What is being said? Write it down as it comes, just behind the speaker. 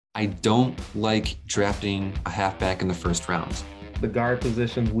I don't like drafting a halfback in the first round. The guard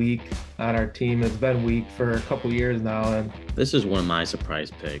position's weak on our team. It's been weak for a couple years now, and This is one of my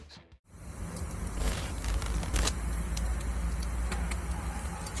surprise picks.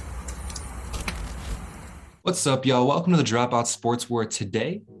 What's up, y'all? Welcome to the Dropout Sports, where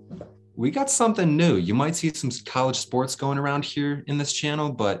today we got something new. You might see some college sports going around here in this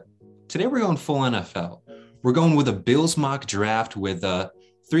channel, but today we're going full NFL. We're going with a Bills mock draft with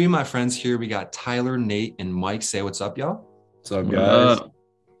three of my friends here. We got Tyler, Nate, and Mike. Say what's up, y'all. What's up, guys?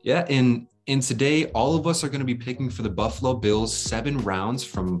 Yeah, and today all of us are going to be picking for the Buffalo Bills 7 rounds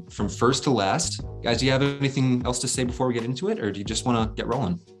from first to last. Guys, do you have anything else to say before we get into it, or do you just want to get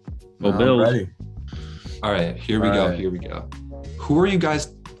rolling? Well, Bills. Ready. All right, here we go. Who are you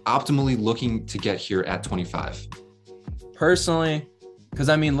guys optimally looking to get here at 25? Personally, because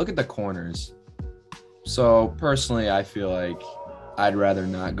look at the corners. So personally, I feel like I'd rather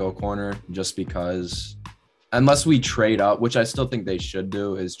not go corner just because unless we trade up, which I still think they should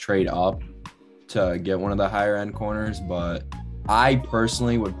do, is trade up to get one of the higher end corners. But I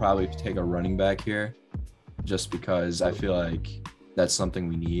personally would probably take a running back here just because I feel like that's something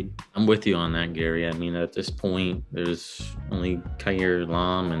we need. I'm with you on that, Gary. At this point, there's only Kyer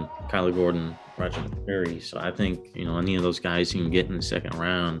Lam and Kyler Gordon, Roger McCreary. So I think, any of those guys you can get in the second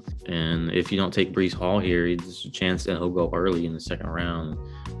round. And if you don't take Breece Hall here, there's a chance that he'll go early in the second round.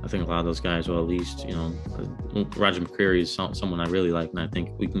 I think a lot of those guys will at least, Roger McCreary is someone I really like, and I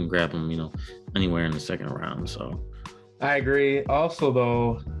think we can grab him, anywhere in the second round. So I agree. Also,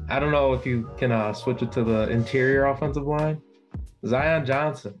 though, I don't know if you can switch it to the interior offensive line. Zion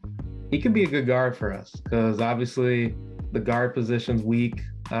Johnson, he could be a good guard for us because obviously the guard position's weak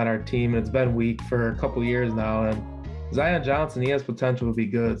on our team, and it's been weak for a couple years now. And Zion Johnson, he has potential to be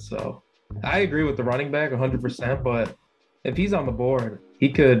good. So I agree with the running back 100%, but if he's on the board, he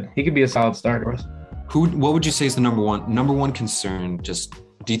could be a solid starter. What would you say is the number one concern? Do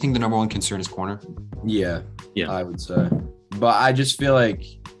you think the number one concern is corner? Yeah, Yeah. I would say. But I just feel like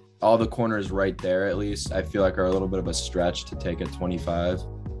all the corners right there, at least, I feel like are a little bit of a stretch to take at 25.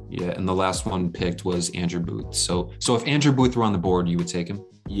 Yeah, and the last one picked was Andrew Booth. So if Andrew Booth were on the board, you would take him?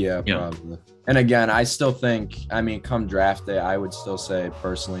 Yeah, probably. And again, I still think, come draft day, I would still say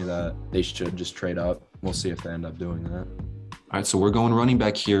personally that they should just trade up. We'll see if they end up doing that. All right, so we're going running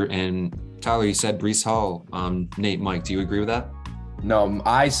back here. And Tyler, you said Breece Hall. Nate, Mike, do you agree with that? No,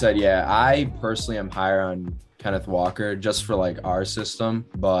 I said, yeah. I personally am higher on Kenneth Walker just for our system,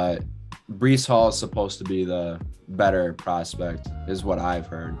 but Breece Hall is supposed to be the better prospect is what I've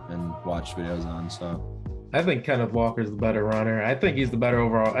heard and watched videos on. So I think Kenneth Walker's the better runner. I think he's the better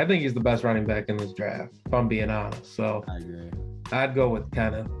overall. I think he's the best running back in this draft, if I'm being honest. So I agree. I'd go with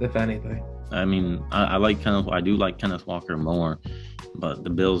Kenneth, if anything. I do like Kenneth Walker more, but the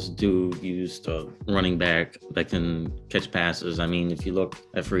Bills do use the running back that can catch passes. If you look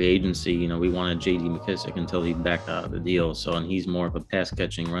at free agency, we wanted J.D. McKissick until he backed out of the deal. So, and he's more of a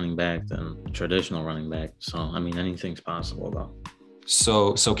pass-catching running back than a traditional running back. So, anything's possible, though.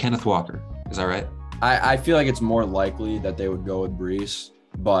 So Kenneth Walker, is that right? I feel like it's more likely that they would go with Breece,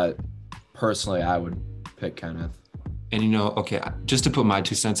 but personally, I would pick Kenneth. And okay, just to put my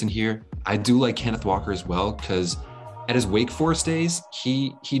 2 cents in here, I do like Kenneth Walker as well because at his Wake Forest days,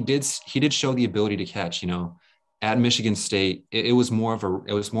 he did show the ability to catch. At Michigan State, it was more of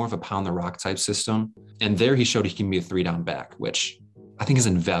a pound the rock type system, and there he showed he can be a 3-down back, which I think is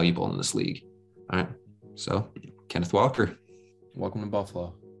invaluable in this league. All right, so Kenneth Walker, welcome to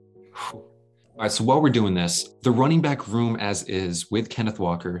Buffalo. All right, so while we're doing this, the running back room as is with Kenneth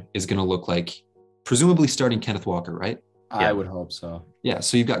Walker is going to look like presumably starting Kenneth Walker, right? Yeah. I would hope so. Yeah,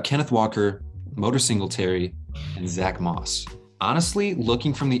 so you've got Kenneth Walker, Motor Singletary, and Zach Moss. Honestly,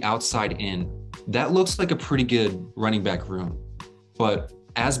 looking from the outside in, that looks like a pretty good running back room. But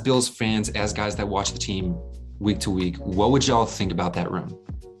as Bills fans, as guys that watch the team week to week, what would y'all think about that room?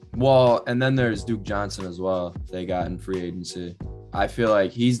 Well, and then there's Duke Johnson as well. They got in free agency. I feel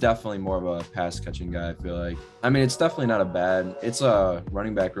like he's definitely more of a pass-catching guy, I feel like. It's definitely not it's a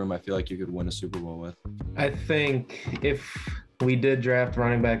running back room I feel like you could win a Super Bowl with. I think if we did draft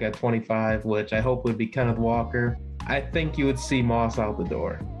running back at 25, which I hope would be Kenneth Walker, I think you would see Moss out the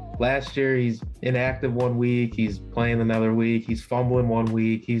door. Last year, he's inactive 1 week. He's playing another week. He's fumbling 1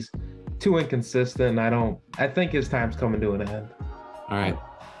 week. He's too inconsistent. I think his time's coming to an end. All right.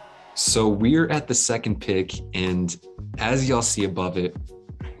 So we're at the second pick, and as y'all see above it,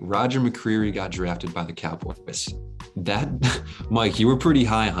 Roger McCreary got drafted by the Cowboys. Mike, you were pretty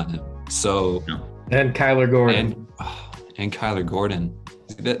high on him. So and Kyler Gordon. And Kyler Gordon.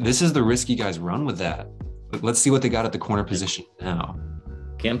 This is the risky guys run with that. Let's see what they got at the corner position now.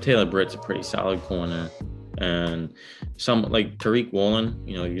 Cam Taylor-Britt's a pretty solid corner. And some like Tariq Woolen,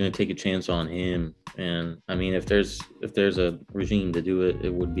 you're going to take a chance on him. And I mean, if there's a regime to do it,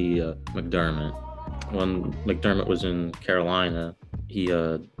 it would be McDermott. When McDermott was in Carolina, he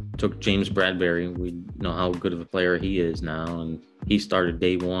took James Bradbury. We know how good of a player he is now, and he started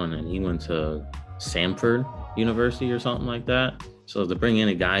day one, and he went to Samford University or something like that. So to bring in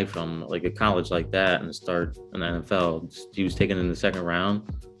a guy from like a college like that and start in the NFL, he was taken in the second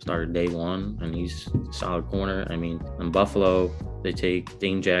round, started day one, and he's a solid corner. I mean, in Buffalo, they take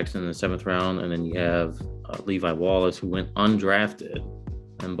Dane Jackson in the 7th round, and then you have Levi Wallace, who went undrafted.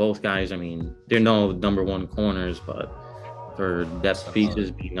 And both guys, I mean, they're no number one corners, but for depth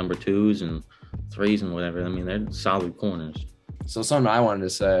pieces, being number 2s and 3s and whatever, I mean, they're solid corners. So something I wanted to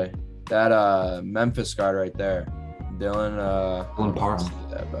say, that Memphis guard right there, Dylan Parham.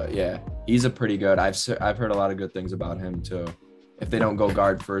 But yeah, he's a pretty good. I've heard a lot of good things about him too. If they don't go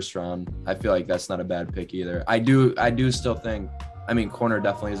guard first round, I feel like that's not a bad pick either. I do still think, I mean, corner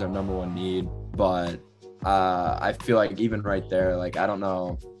definitely is our number one need, but I feel like even right there, like, I don't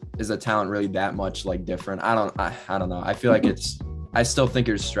know, is the talent really that much like different? I don't know. I feel like I still think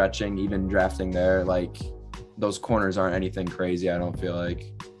you're stretching even drafting there. Like, those corners aren't anything crazy, I don't feel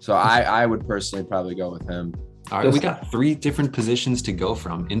like. So I would personally probably go with him. All right, we got 3 different positions to go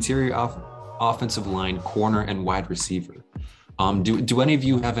from: interior offensive line, corner, and wide receiver. Do any of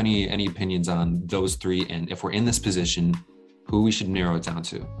you have any opinions on those 3? And if we're in this position, who we should narrow it down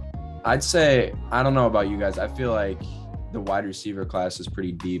to? I'd say, I don't know about you guys, I feel like the wide receiver class is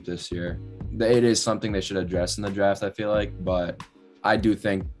pretty deep this year. It is something they should address in the draft, I feel like, but I do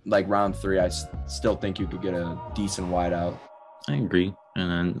think like round 3, I still think you could get a decent wideout. I agree. And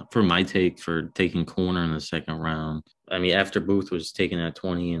then for my take for taking corner in the 2nd round, I mean, after Booth was taken at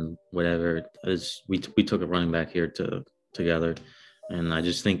 20 and whatever, we took a running back here together. And I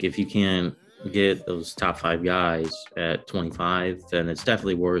just think if you can't get those top 5 guys at 25, then it's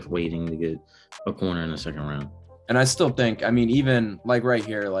definitely worth waiting to get a corner in the 2nd round. And I still think, I mean, even like right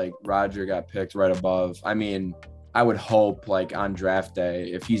here, like Roger got picked right above. I mean, I would hope like on draft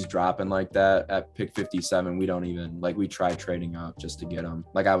day, if he's dropping like that at pick 57, we don't even like, we try trading up just to get him.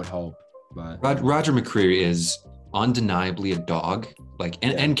 Like, I would hope. But Roger McCreary is undeniably a dog. Like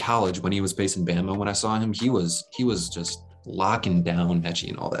in college, when he was facing Bama, when I saw him, he was just locking down Mechie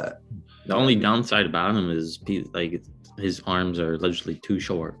and all that. The only downside about him is like his arms are allegedly too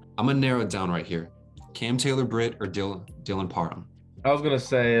short. I'm gonna narrow it down right here: Cam Taylor-Britt or Dylan Parham. I was gonna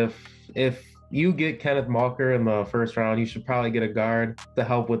say if you get Kenneth Walker in the 1st round, you should probably get a guard to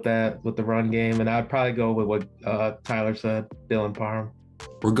help with the run game. And I'd probably go with what Tyler said, Dylan Parham.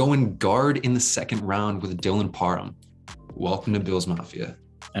 We're going guard in the 2nd round with Dylan Parham. Welcome to Bills Mafia.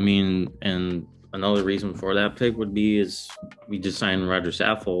 I mean, and another reason for that pick would be is we just signed Roger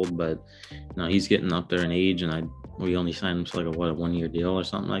Saffold, but he's getting up there in age, and we only signed him to like a 1-year deal or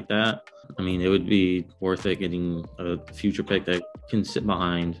something like that. I mean, it would be worth it getting a future pick that can sit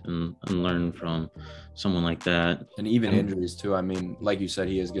behind and learn from someone like that. And even injuries too. I mean, like you said,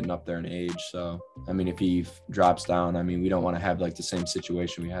 he is getting up there in age. So, I mean, if he drops down, I mean, we don't want to have like the same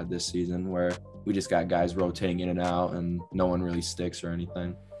situation we had this season where we just got guys rotating in and out and no one really sticks or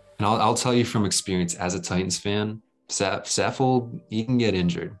anything. And I'll tell you from experience as a Titans fan, Saffold, he can get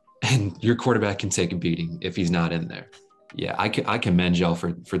injured and your quarterback can take a beating if he's not in there. Yeah, I commend y'all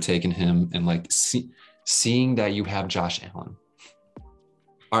for taking him and like seeing that you have Josh Allen.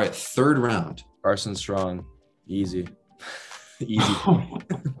 All right, 3rd round. Carson Strong, easy. Easy.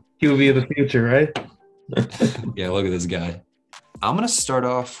 QB of the future, right? Yeah, look at this guy. I'm going to start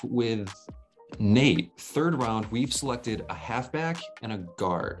off with Nate. 3rd round, we've selected a halfback and a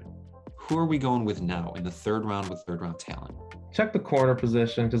guard. Who are we going with now in the 3rd round with 3rd round talent? Check the corner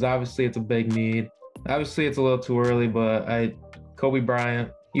position because obviously it's a big need. Obviously it's a little too early, but Kobe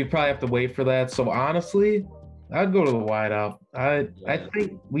Bryant, you'd probably have to wait for that. So honestly, I'd go to the wideout. I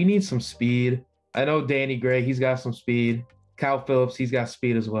think we need some speed. I know Danny Gray, he's got some speed. Kyle Phillips, he's got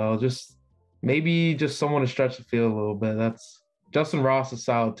speed as well. Maybe someone to stretch the field a little bit. Justin Ross is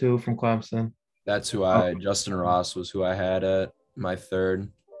solid too from Clemson. That's Justin Ross was who I had at my the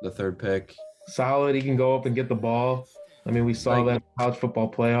 3rd pick. Solid. He can go up and get the ball. I mean, we saw that in college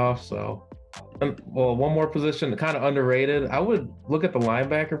football playoffs. So, well, one more position, kind of underrated. I would look at the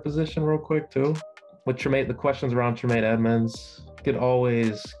linebacker position real quick too. With the questions around Tremaine Edmonds, could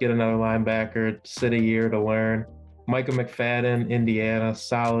always get another linebacker, sit a year to learn. Micah McFadden, Indiana,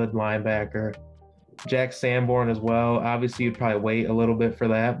 solid linebacker. Jack Sanborn as well. Obviously, you'd probably wait a little bit for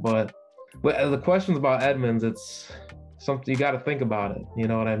that, but the questions about Edmonds, it's something you got to think about it. You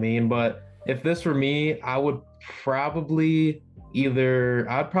know what I mean? But if this were me, I would probably Either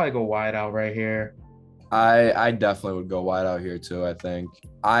I'd probably go wide out right here. I definitely would go wide out here too. I think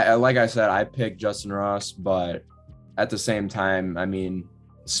like I said, I picked Justin Ross, but at the same time, I mean,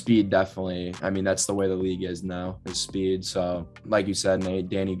 speed definitely. I mean, that's the way the league is now, is speed. So, like you said, Nate,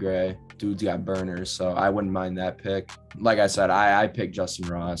 Danny Gray, dude's got burners, so I wouldn't mind that pick. Like I said, I picked Justin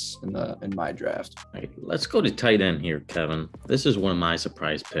Ross in my draft. All right, let's go to tight end here, Kevin. This is one of my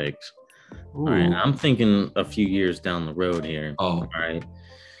surprise picks. Ooh. All right, I'm thinking a few years down the road here. Oh. All right.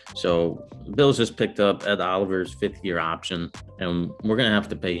 So the Bills just picked up Ed Oliver's 5th-year option, and we're going to have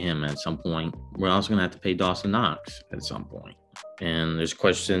to pay him at some point. We're also going to have to pay Dawson Knox at some point. And there's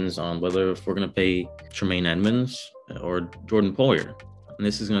questions on whether if we're going to pay Tremaine Edmonds or Jordan Poyer. And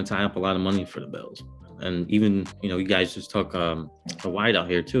this is going to tie up a lot of money for the Bills. And even, you guys just took a wide out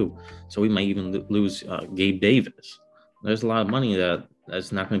here too. So we might even lose Gabe Davis. There's a lot of money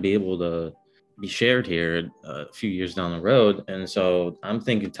that's not going to be able to be shared here a few years down the road. And so I'm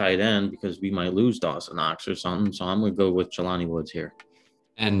thinking tight end because we might lose Dawson Knox or something. So I'm going to go with Jelani Woods here.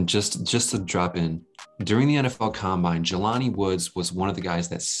 And just to drop in, during the NFL Combine, Jelani Woods was one of the guys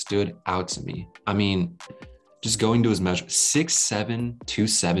that stood out to me. I mean, just going to his measure, 6'7",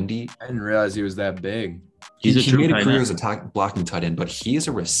 270. I didn't realize he was that big. He's He made a career as a blocking tight end, but he is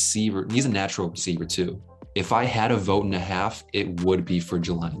a receiver. He's a natural receiver too. If I had a vote and a half, it would be for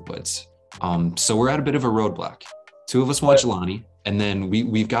Jelani Woods. So we're at a bit of a roadblock. 2 of us want Jelani, and then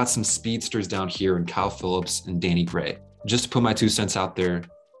we've got some speedsters down here in Kyle Phillips and Danny Gray. Just to put my 2 cents out there,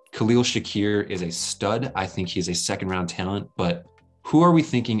 Khalil Shakir is a stud. I think he's a second-round talent, but who are we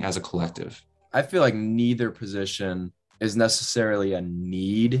thinking as a collective? I feel like neither position is necessarily a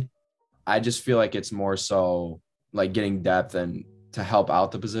need. I just feel like it's more so like getting depth and to help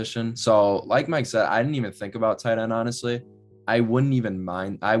out the position. So like Mike said, I didn't even think about tight end, honestly. I wouldn't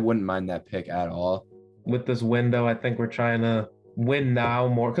mind that pick at all. With this window, I think we're trying to win now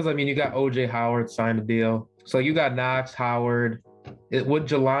more. Because, I mean, you got O.J. Howard signed a deal. So you got Knox, Howard. Would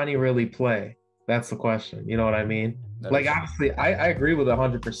Jelani really play? That's the question. You know what I mean? Obviously, I agree with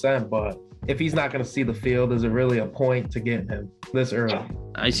 100%, but if he's not going to see the field, is it really a point to get him this early?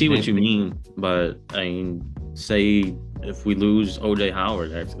 I see what you mean, but I mean, say if we lose O.J.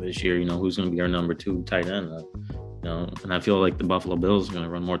 Howard after this year, who's going to be our number 2 tight end? And I feel like the Buffalo Bills are going to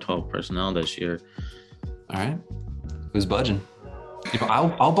run more 12 personnel this year. All right, who's budging?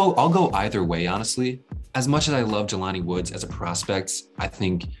 I'll go either way, honestly. As much as I love Jelani Woods as a prospect, I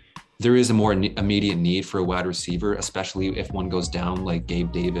think there is a more immediate need for a wide receiver, especially if one goes down like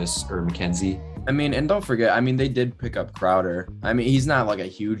Gabe Davis or McKenzie. I mean, and don't forget, they did pick up Crowder. I mean, he's not like a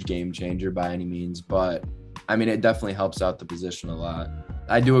huge game changer by any means, but I mean, it definitely helps out the position a lot.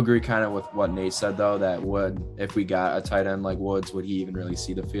 I do agree kind of with what Nate said, though, that if we got a tight end like Woods, would he even really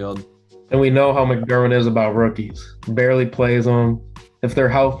see the field? And we know how McDermott is about rookies. Barely plays them. If they're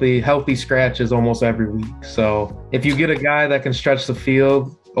healthy scratches almost every week. So if you get a guy that can stretch the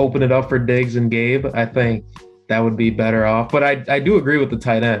field, open it up for Diggs and Gabe, I think that would be better off. But I do agree with the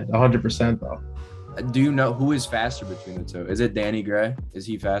tight end, 100% though. Do you know who is faster between the two? Is it Danny Gray? Is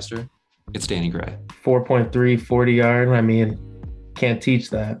he faster? It's Danny Gray. 4.3, 40 yard. I mean, can't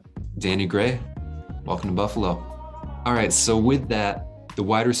teach that. Danny Gray, welcome to Buffalo. All right, so with that, the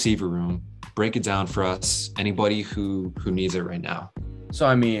wide receiver room, break it down for us. Anybody who needs it right now. So,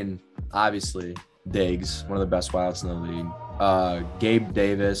 I mean, obviously, Diggs, one of the best wideouts in the league. Gabe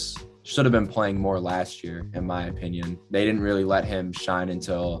Davis should have been playing more last year, in my opinion. They didn't really let him shine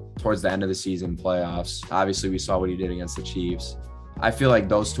until towards the end of the season playoffs. Obviously, we saw what he did against the Chiefs. I feel like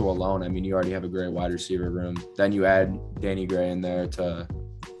those two alone, I mean, you already have a great wide receiver room. Then you add Danny Gray in there to,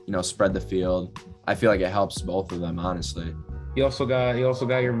 spread the field. I feel like it helps both of them, honestly. You also got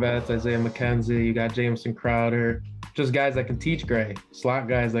your vets, Isaiah McKenzie. You got Jameson Crowder. Just guys that can teach Gray. Slot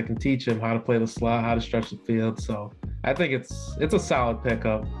guys that can teach him how to play the slot, how to stretch the field. So I think it's a solid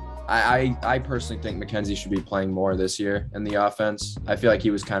pickup. I personally think McKenzie should be playing more this year in the offense. I feel like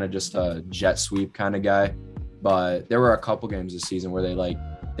he was kind of just a jet sweep kind of guy. But there were a couple games this season where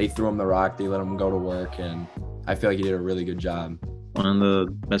they threw him the rock, they let him go to work, and I feel like he did a really good job. One of the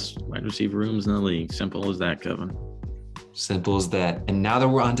best wide receiver rooms in the league. Simple as that, Kevin. Simple as that. And now that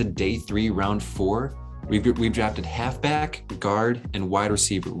we're on to day 3, round 4, we've drafted halfback, guard, and wide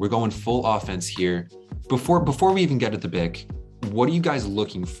receiver. We're going full offense here. Before we even get to the pick, what are you guys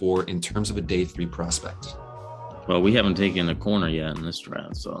looking for in terms of a day 3 prospect? Well, we haven't taken a corner yet in this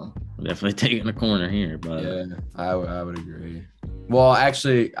draft, so we're definitely taking a corner here. But yeah, I would agree. Well,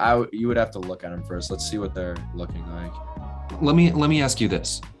 actually, you would have to look at them first. Let's see what they're looking like. Let me ask you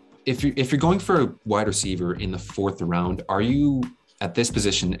this: if you're going for a wide receiver in the 4th round, are you at this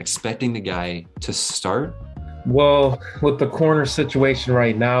position expecting the guy to start, Well, with the corner situation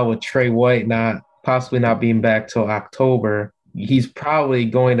right now, with Tre White possibly not being back till October, he's probably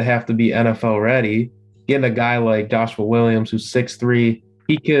going to have to be NFL ready. Getting a guy like Joshua Williams, who's 6'3",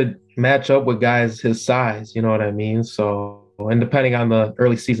 he could match up with guys his size. You know what I mean? So, and depending on the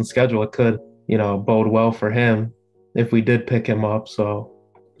early season schedule, it could, bode well for him if we did pick him up. So,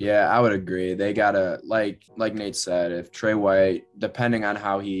 yeah, I would agree. They gotta like Nate said, if Tre White, depending on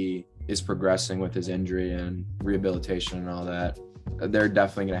how he is progressing with his injury and rehabilitation and all that, they're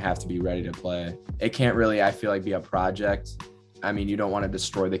definitely going to have to be ready to play. It can't really, I feel like, be a project. I mean, you don't want to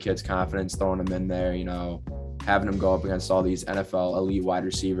destroy the kid's confidence throwing him in there, having him go up against all these NFL elite wide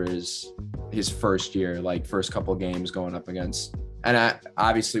receivers his first year, like first couple games going up against. And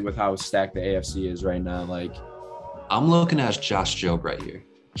obviously with how stacked the AFC is right now, like. I'm looking at Josh Jobe right here.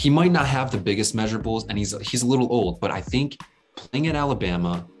 He might not have the biggest measurables and he's a little old, but I think playing at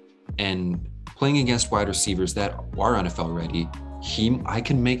Alabama and playing against wide receivers that are NFL ready, I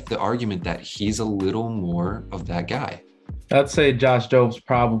can make the argument that he's a little more of that guy. I'd say Josh Jobe's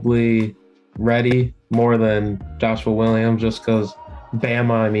probably ready more than Joshua Williams just because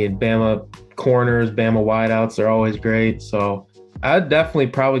Bama corners, Bama wideouts, they're always great. So I'd definitely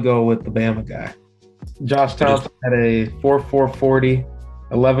probably go with the Bama guy. Josh Thompson had a 4.4 40,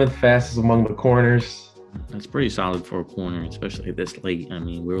 11th fastest among the corners. That's pretty solid for a corner, especially this late. I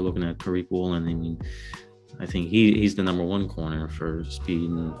mean, we were looking at Tariq Woolen. I mean, I think he's the number one corner for speed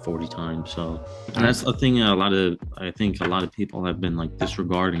and 40 times. So, and that's the thing. I think a lot of people have been like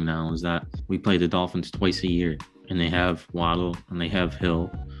disregarding now is that we play the Dolphins twice a year, and they have Waddle and they have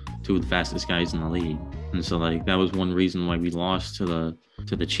Hill, two of the fastest guys in the league. And so, like, that was one reason why we lost to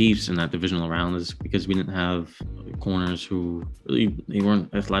the Chiefs in that divisional round is because we didn't have corners who really, they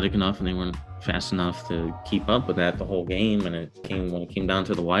weren't athletic enough and they weren't fast enough to keep up with that the whole game. And when it came down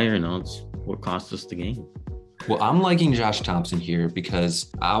to the wire, it's what cost us the game. Well, I'm liking Josh Thompson here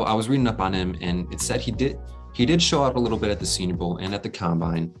because I was reading up on him and it said he did show out a little bit at the Senior Bowl and at the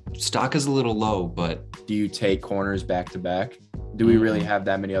Combine. Stock is a little low, but do you take corners back to back? Do we really have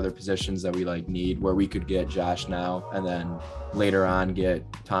that many other positions that we need where we could get Josh now and then later on get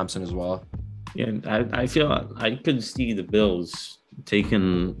Thompson as well? Yeah, I feel I could see the Bills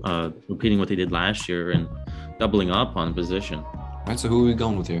repeating what they did last year and doubling up on position. All right, so who are we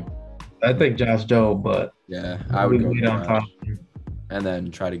going with here? I think Josh Jobe, but yeah, I would go Josh. And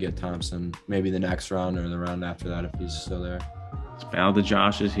then try to get Thompson maybe the next round or the round after that if he's still there. It's bad that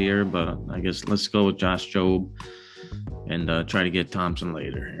Josh is here, but I guess let's go with Josh Jobe and try to get Thompson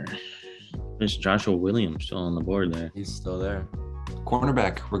later here. There's Joshua Williams still on the board there. He's still there.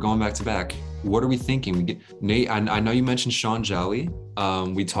 Cornerback, we're going back to back. What are we thinking? Nate, I know you mentioned Sean Jolly.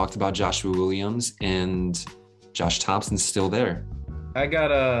 We talked about Joshua Williams and Josh Thompson's still there. I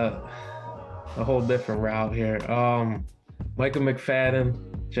got a whole different route here. Michael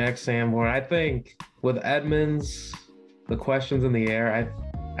McFadden, Jack Sanborn. I think with Edmonds, the questions in the air,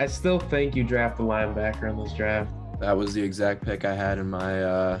 I still think you draft a linebacker in this draft. That was the exact pick I had in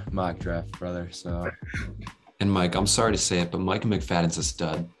my mock draft, brother. So, and Mike, I'm sorry to say it, but Michael McFadden's a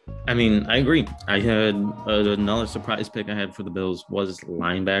stud. I mean, I agree. I had another surprise pick I had for the Bills was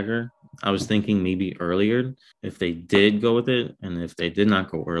linebacker. I was thinking maybe earlier if they did go with it, and if they did not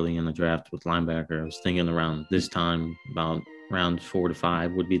go early in the draft with linebacker, I was thinking around this time, about round 4 to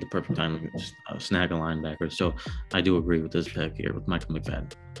 5 would be the perfect time to snag a linebacker. So I do agree with this pick here with Michael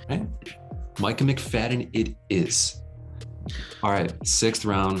McFadden. Okay. Micah McFadden it is. All right, 6th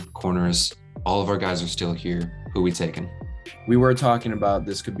round corners. All of our guys are still here. Who are we taking? We were talking about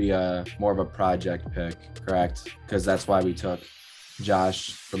this could be more of a project pick, correct? Because that's why we took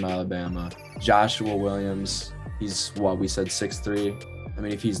Josh from Alabama. Joshua Williams, he's what we said 6'3". I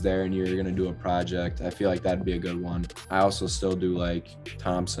mean, if he's there and you're going to do a project, I feel like that'd be a good one. I also still do like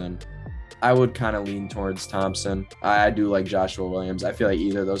Thompson. I would kind of lean towards Thompson. I do like Joshua Williams. I feel like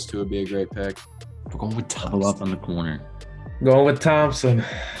either of those two would be a great pick. We're going with Thompson. Double up on the corner. Going with Thompson.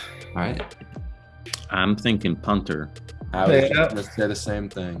 All right. I'm thinking punter. I would just say the same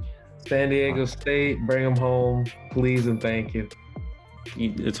thing. San Diego State, bring him home, please and thank you.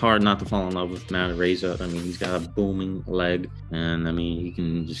 It's hard not to fall in love with Matt Reza. I mean, he's got a booming leg, and I mean, he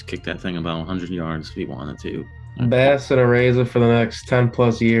can just kick that thing about 100 yards if he wanted to. Bass and a razor for the next 10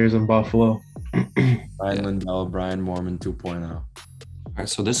 plus years in Buffalo. Brian Lindell, Brian Moorman 2.0. All right,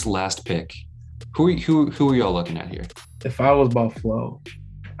 so this last pick, who are y'all looking at here? If I was Buffalo,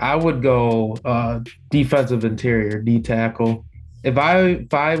 I would go defensive interior, D tackle. If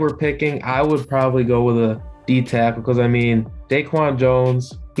I were picking, I would probably go with a D tackle because, I mean, Daquan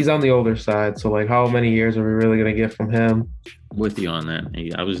Jones, he's on the older side. So like, how many years are we really gonna get from him? With you on that.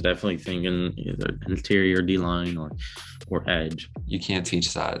 I was definitely thinking either interior D line or edge. You can't teach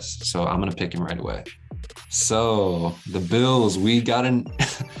size, so I'm gonna pick him right away. So the Bills, we got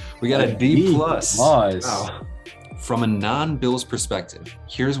a D plus. Wow. From a non-Bills perspective,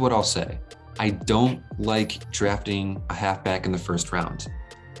 here's what I'll say. I don't like drafting a halfback in the first round.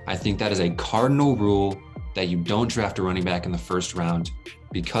 I think that is a cardinal rule that you don't draft a running back in the first round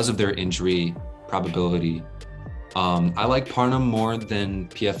because of their injury probability. I like Parham more than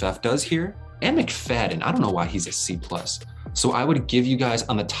PFF does here. And McFadden, I don't know why he's a C+. So I would give you guys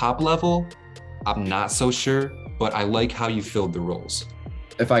on the top level, I'm not so sure, but I like how you filled the roles.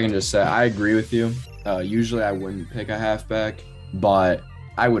 If I can just say, I agree with you. Usually I wouldn't pick a halfback, but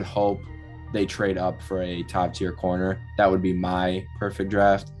I would hope they trade up for a top tier corner. That would be my perfect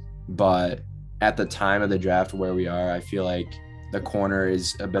draft. But at the time of the draft where we are, I feel like the corner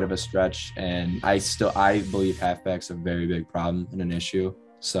is a bit of a stretch, and I believe halfback's a very big problem and an issue.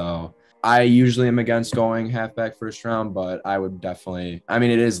 So I usually am against going halfback first round, but I would definitely, I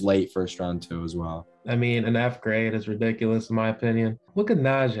mean, it is late first round too as well. I mean, an F grade is ridiculous in my opinion. Look at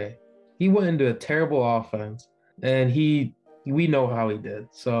Najee. He went into a terrible offense, and we know how he did.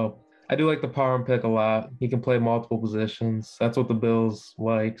 So I do like the Parham pick a lot. He can play multiple positions. That's what the Bills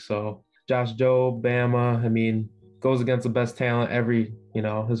like. So Josh Jobe, Bama, I mean, goes against the best talent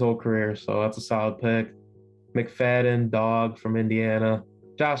his whole career. So that's a solid pick. McFadden, dog from Indiana.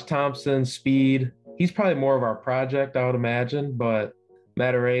 Josh Thompson, speed. He's probably more of our project, I would imagine, but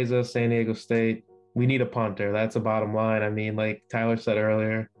Matt Araiza, San Diego State, we need a punter. That's the bottom line. I mean, like Tyler said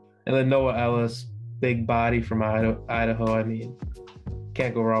earlier. And then Noah Ellis, big body from Idaho. I mean,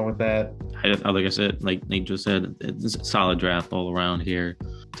 can't go wrong with that. Like I said, like Nate just said, it's a solid draft all around here.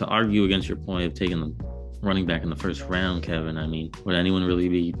 To argue against your point of taking the running back in the first round, Kevin, I mean, would anyone really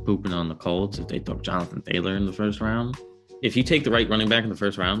be pooping on the Colts if they took Jonathan Taylor in the first round? If you take the right running back in the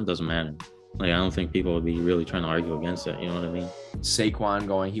first round, it doesn't matter. Like, I don't think people would be really trying to argue against it. You know what I mean? Saquon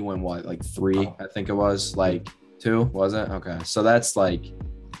going, he went what, like 3, I think it was, like 2, was it? Okay. So that's like,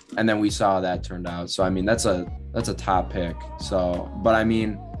 and then we saw that turned out. So, I mean, that's a top pick. So, but I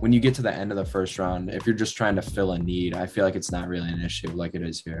mean, when you get to the end of the first round, if you're just trying to fill a need, I feel like it's not really an issue like it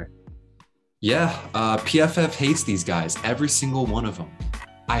is here. Yeah, PFF hates these guys, every single one of them.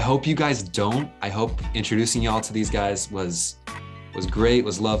 I hope you guys don't. I hope introducing y'all to these guys was great,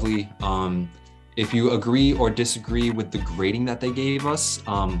 was lovely. If you agree or disagree with the grading that they gave us,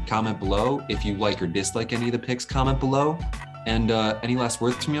 comment below. If you like or dislike any of the picks, comment below. And any last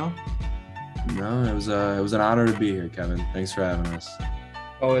words from y'all? No, it was an honor to be here, Kevin. Thanks for having us.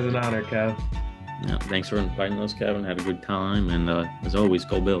 Always an honor, Kev. Yeah, thanks for inviting us, Kevin. Had a good time. And as always,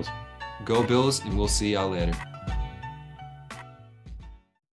 go Bills. Go Bills, and we'll see y'all later.